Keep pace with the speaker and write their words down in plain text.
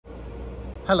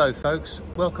Hello folks,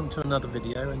 welcome to another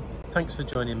video and thanks for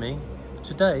joining me.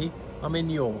 Today I'm in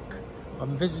York.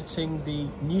 I'm visiting the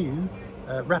new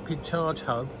rapid charge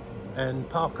hub and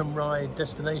park and ride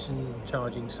destination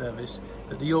charging service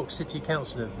that the York City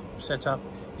Council have set up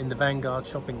in the Vanguard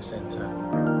shopping centre.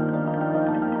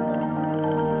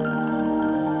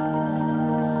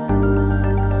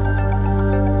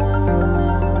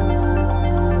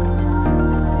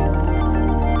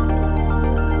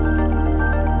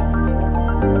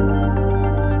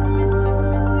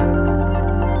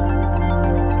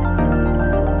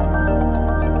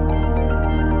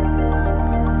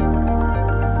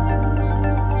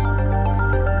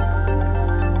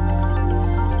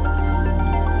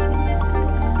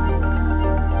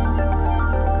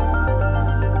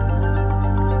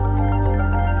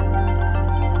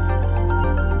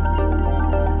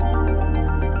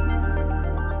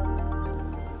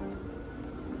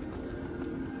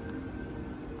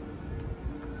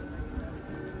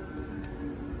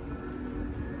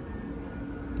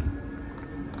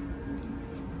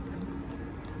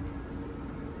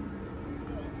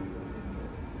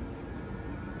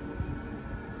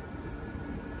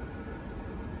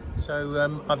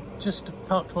 So I've just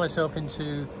parked myself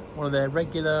into one of their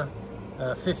regular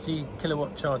 50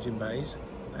 kilowatt charging bays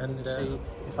and see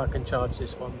if I can charge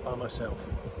this one by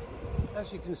myself.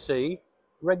 As you can see,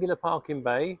 regular parking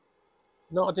bay,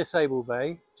 not a disabled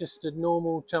bay, just a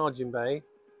normal charging bay,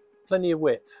 plenty of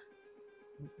width,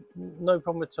 no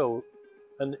problem at all.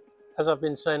 And as I've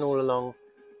been saying all along,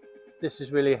 this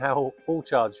is really how all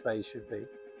charge bays should be.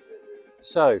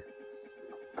 So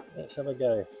let's have a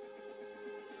go.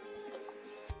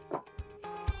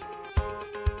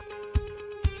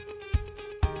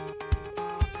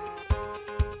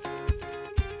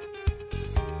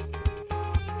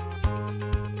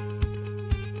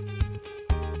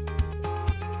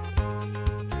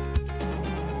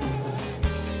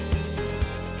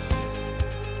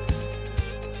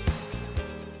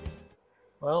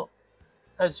 Well,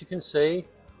 as you can see,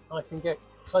 I can get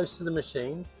close to the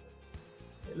machine.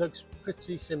 It looks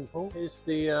pretty simple. Here's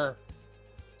the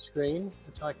screen,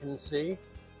 which I can see.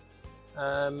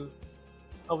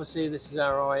 Obviously, this is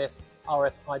our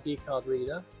RFID card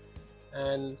reader,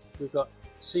 and we've got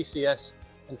CCS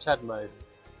and CHAD mode.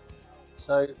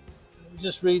 So,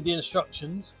 just read the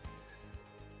instructions.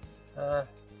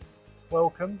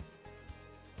 Welcome.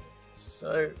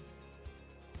 So,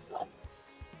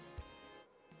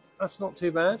 that's not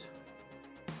too bad.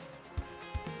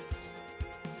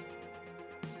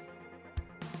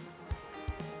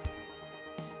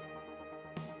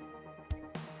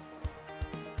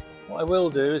 What I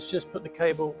will do is just put the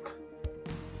cable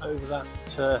over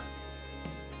that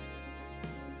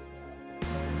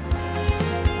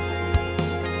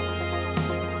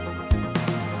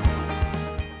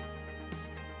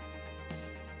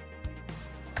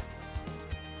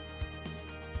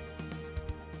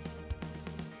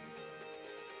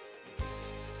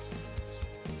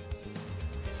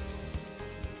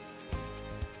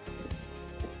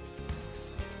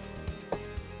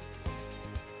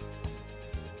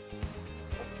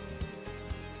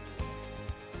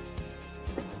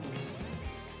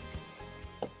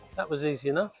That was easy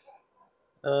enough.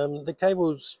 The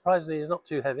cable, surprisingly, is not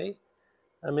too heavy.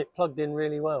 It plugged in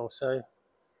really well, so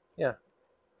yeah,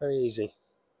 very easy.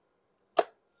 You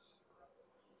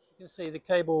can see the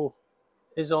cable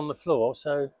is on the floor,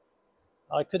 so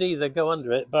I could either go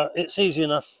under it, but it's easy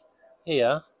enough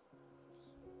here.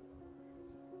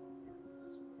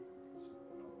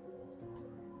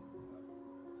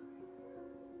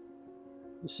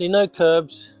 You see no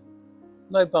curbs,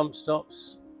 no bump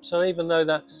stops. So even though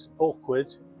that's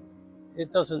awkward,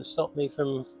 it doesn't stop me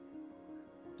from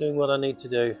doing what I need to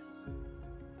do.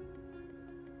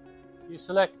 You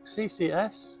select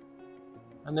CCS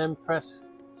and then press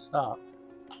start.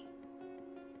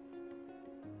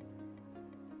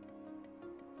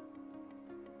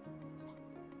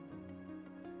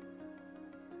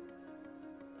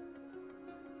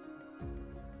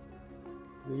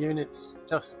 The unit's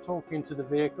just talking to the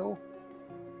vehicle.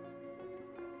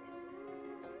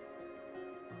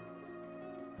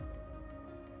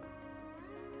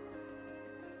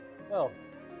 Well,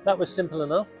 that was simple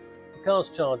enough. The car's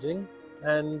charging,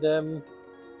 and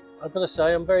I've got to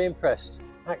say I'm very impressed.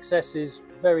 Access is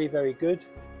very, very good.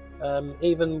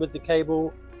 Even with the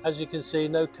cable, as you can see,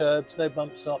 no curbs, no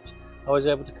bump stops. I was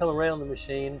able to come around the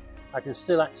machine. I can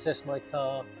still access my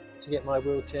car to get my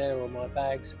wheelchair or my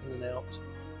bags in and out.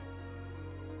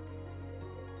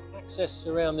 Access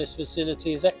around this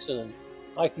facility is excellent.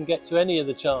 I can get to any of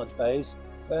the charge bays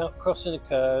without crossing a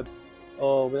curb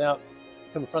or without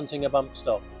confronting a bump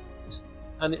stop.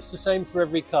 and it's the same for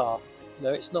every car.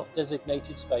 No, it's not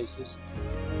designated spaces.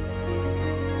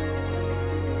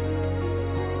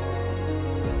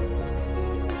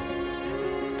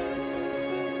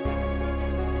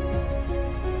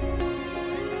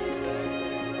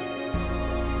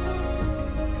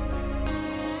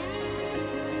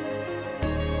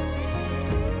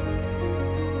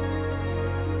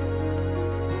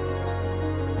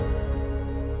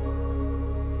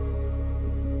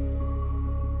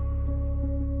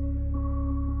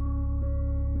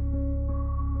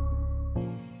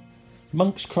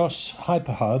 Monk's Cross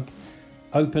Hyperhub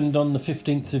opened on the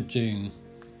 15th of June,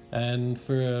 and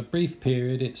for a brief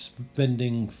period it's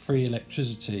vending free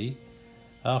electricity,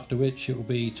 after which it will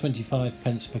be 25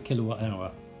 pence per kilowatt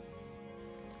hour.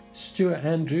 Stuart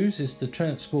Andrews is the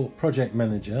transport project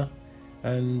manager,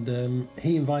 and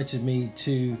he invited me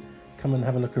to come and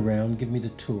have a look around, give me the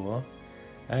tour,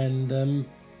 and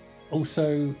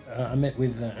also I met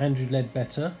with Andrew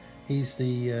Ledbetter. He's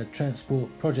the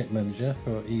transport project manager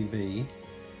for EV,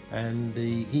 and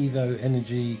the Evo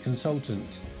Energy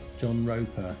consultant, John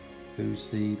Roper, who's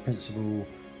the principal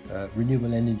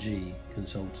renewable energy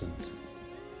consultant.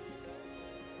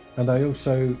 And I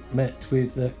also met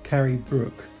with Carrie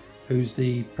Brook, who's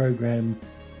the programme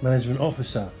management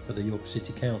officer for the York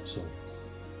City Council.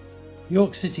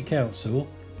 York City Council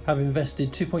have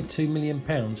invested £2.2 million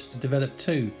to develop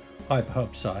 2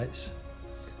 hyperhub sites.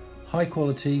 High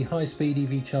quality, high speed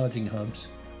EV charging hubs,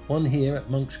 one here at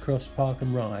Monk's Cross Park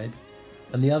and Ride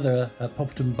and the other at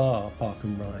Popperton Bar Park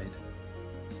and Ride.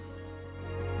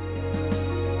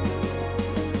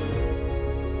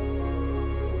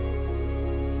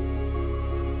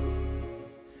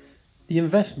 The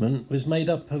investment was made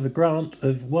up of a grant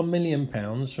of £1 million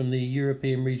from the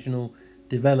European Regional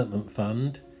Development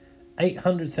Fund,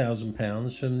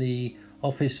 £800,000 from the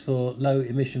Office for Low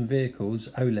Emission Vehicles,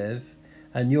 OLEV,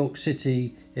 and York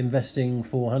City investing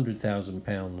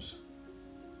 £400,000.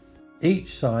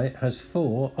 Each site has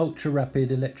 4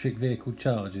 ultra-rapid electric vehicle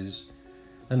chargers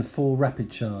and 4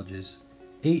 rapid chargers,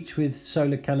 each with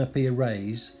solar canopy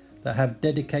arrays that have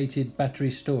dedicated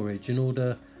battery storage in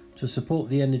order to support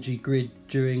the energy grid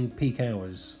during peak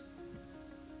hours.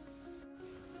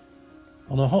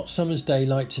 On a hot summer's day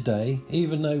like today,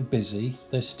 even though busy,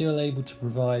 they're still able to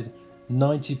provide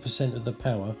 90% of the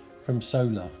power from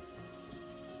solar.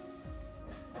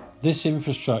 This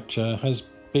infrastructure has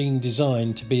been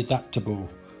designed to be adaptable.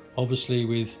 Obviously,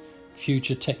 with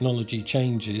future technology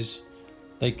changes,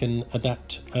 they can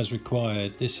adapt as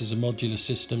required. This is a modular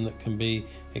system that can be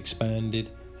expanded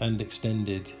and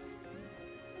extended.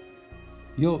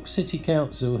 York City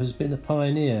Council has been a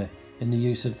pioneer in the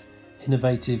use of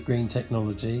innovative green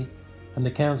technology, and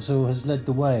the council has led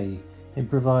the way in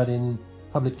providing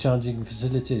public charging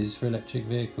facilities for electric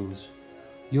vehicles.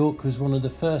 York was one of the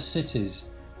first cities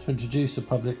to introduce a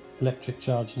public electric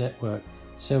charge network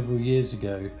several years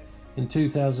ago. In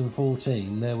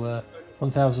 2014 there were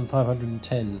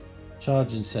 1,510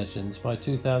 charging sessions. By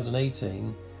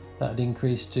 2018 that had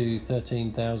increased to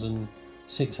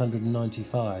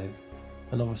 13,695,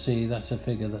 and obviously that's a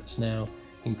figure that's now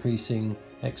increasing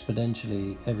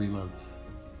exponentially every month.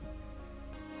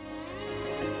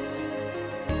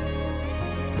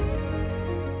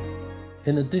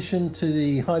 In addition to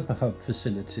the hyperhub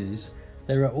facilities,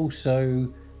 there are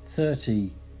also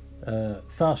 30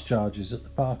 fast chargers at the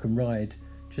Park and Ride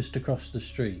just across the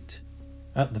street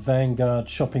at the Vanguard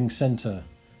Shopping Centre.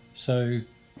 So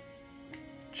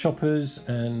shoppers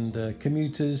and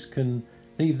commuters can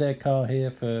leave their car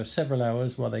here for several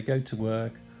hours while they go to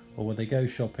work or while they go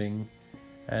shopping,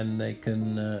 and they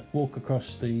can walk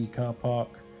across the car park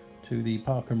to the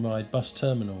Park and Ride bus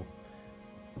terminal.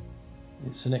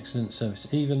 It's an excellent service.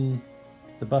 Even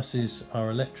the buses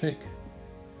are electric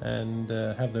and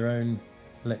have their own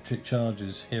electric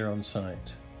chargers here on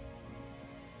site.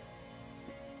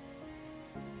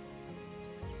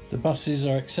 The buses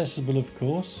are accessible, of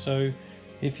course, so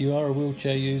if you are a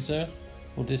wheelchair user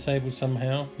or disabled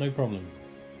somehow, no problem.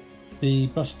 The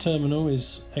bus terminal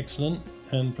is excellent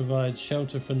and provides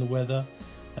shelter from the weather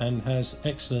and has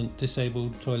excellent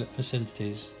disabled toilet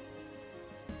facilities.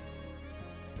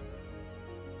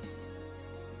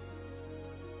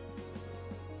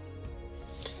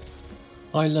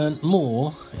 I learnt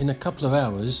more in a couple of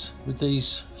hours with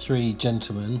these 3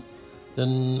 gentlemen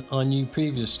than I knew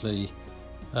previously.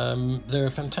 They're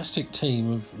a fantastic team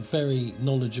of very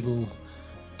knowledgeable,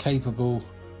 capable,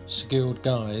 skilled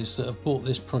guys that have brought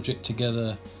this project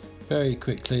together very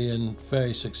quickly and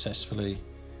very successfully,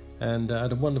 and I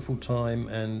had a wonderful time,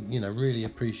 and really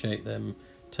appreciate them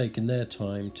taking their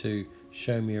time to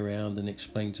show me around and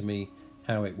explain to me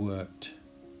how it worked.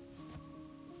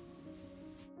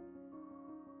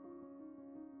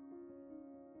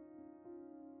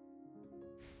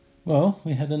 Well,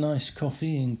 we had a nice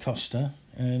coffee in Costa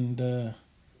and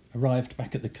arrived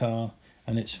back at the car,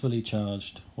 and it's fully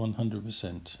charged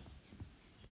 100%.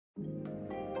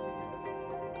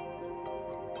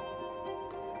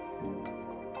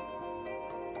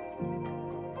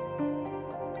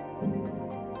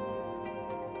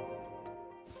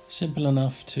 Simple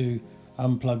enough to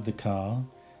unplug the car,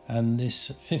 and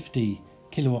this 50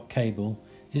 kilowatt cable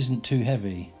isn't too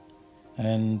heavy,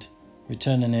 and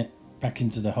returning it back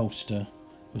into the holster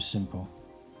was simple.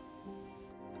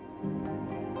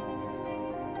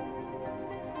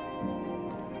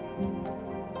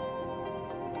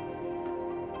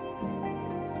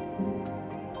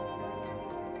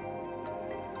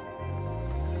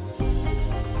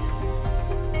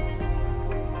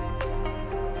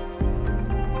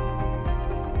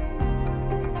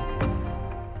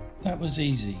 That was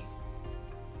easy.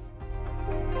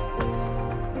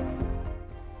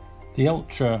 The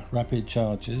ultra rapid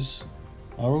chargers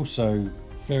are also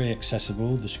very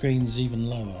accessible. The screen's even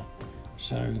lower,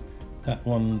 so that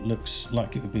one looks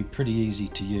like it would be pretty easy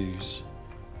to use.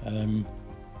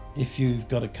 If you've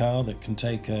got a car that can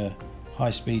take a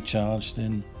high-speed charge,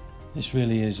 then this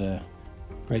really is a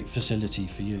great facility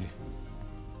for you.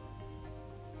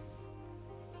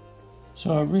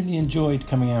 So I really enjoyed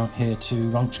coming out here to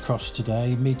Runks Cross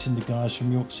today, meeting the guys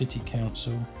from York City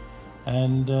Council,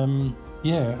 and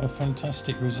yeah, a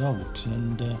fantastic result,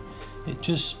 and it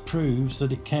just proves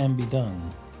that it can be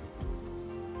done.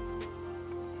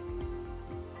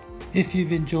 If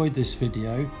you've enjoyed this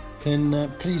video,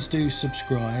 then please do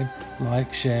subscribe,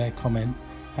 like, share, comment,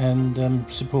 and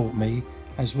support me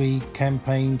as we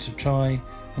campaign to try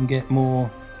and get more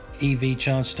EV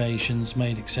charge stations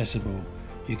made accessible.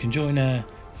 You can join our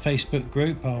Facebook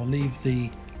group. I'll leave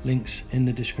the links in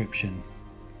the description.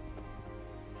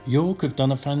 York have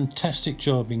done a fantastic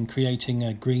job in creating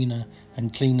a greener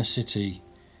and cleaner city,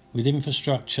 with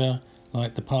infrastructure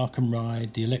like the park and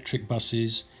ride, the electric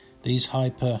buses. These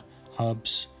hyper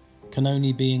hubs can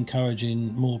only be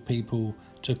encouraging more people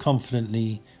to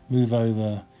confidently move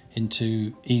over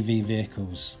into EV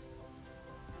vehicles.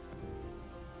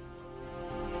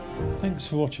 Thanks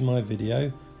for watching my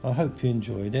video. I hope you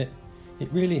enjoyed it.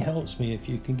 It really helps me if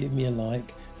you can give me a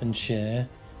like and share,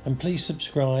 and please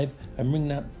subscribe and ring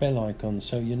that bell icon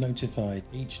so you're notified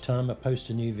each time I post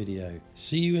a new video.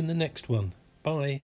 See you in the next one. Bye.